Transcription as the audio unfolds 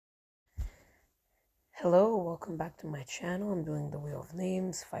Hello, welcome back to my channel. I'm doing the Wheel of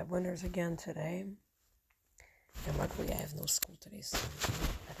Names, 5 winners again today. And luckily I have no school today, so I'm doing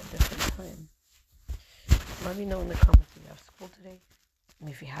it at a different time. Let me know in the comments if you have school today, and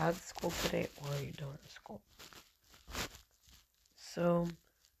if you had school today or you don't have school. So,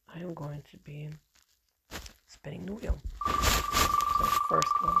 I am going to be spinning the wheel. So,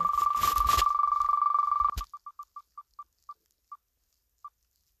 first winner.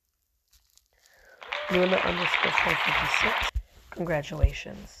 Luna underscore 456.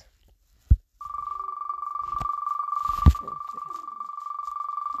 Congratulations.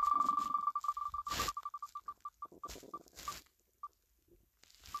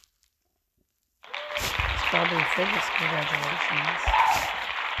 Strawberry Fitness, congratulations.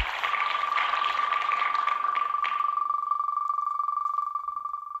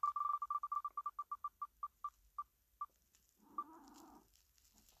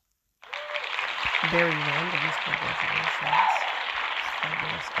 Very randoms, congratulations.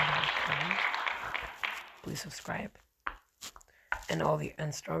 Fabulous other kind. Please subscribe.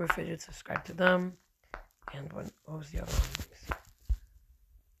 And Strawberry Fidget, subscribe to them. And what was the other one?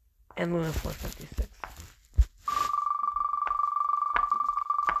 And Luna 456.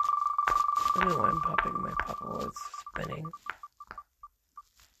 I don't know why I'm popping my pop while it's spinning.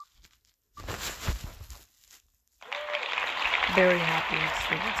 Very happy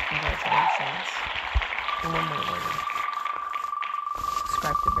students, congratulations. And one more winner.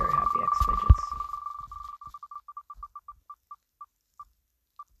 Subscribe to Very Happy X Fidgets.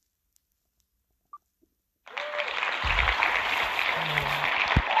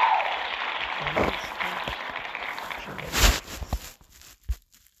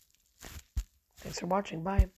 Thanks for watching. Bye.